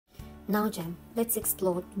Now Jem, let's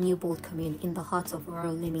explore Newbold Comyn in the heart of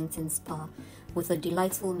Royal Leamington Spa with a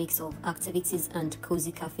delightful mix of activities and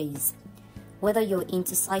cozy cafes. Whether you're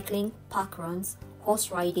into cycling, park runs,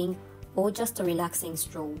 horse riding, or just a relaxing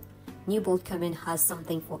stroll, Newbold Comyn has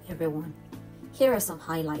something for everyone. Here are some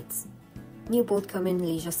highlights. Newbold Comyn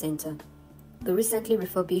Leisure Centre. The recently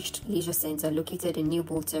refurbished leisure centre located in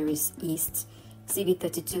Newbold Terrace East,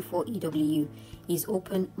 CV324EW, is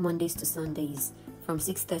open Mondays to Sundays from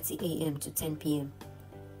 6:30 a.m. to 10 p.m.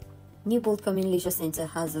 Newbold Comyn Leisure Centre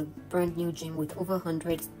has a brand new gym with over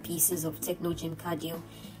 100 pieces of techno gym cardio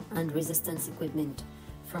and resistance equipment.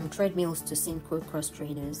 From treadmills to synchro cross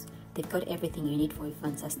trainers, they've got everything you need for a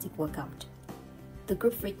fantastic workout. The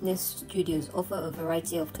group fitness studios offer a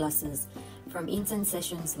variety of classes, from intense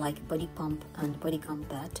sessions like body pump and body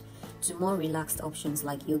combat to more relaxed options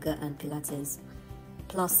like yoga and pilates.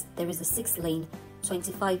 Plus, there is a 6-lane,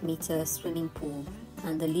 25-meter swimming pool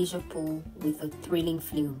and a leisure pool with a thrilling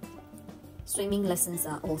flume. Swimming lessons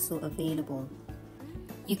are also available.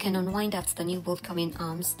 You can unwind at the Newbold Comyn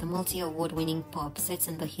Arms, the multi-award-winning pub set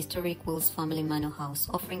in the historic Wills family manor house,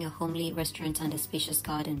 offering a homely restaurant and a spacious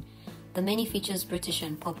garden. The menu features British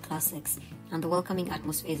and pop classics, and the welcoming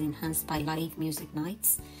atmosphere is enhanced by live music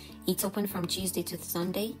nights. It's open from Tuesday to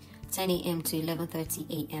Sunday, 10 a.m. to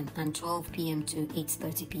 11:30 a.m. and 12 p.m. to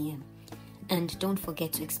 8:30 p.m. And don't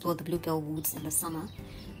forget to explore the Bluebell Woods in the summer.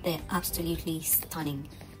 They're absolutely stunning.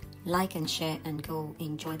 Like and share and go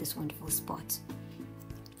enjoy this wonderful spot.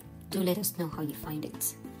 Do let us know how you find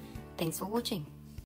it. Thanks for watching.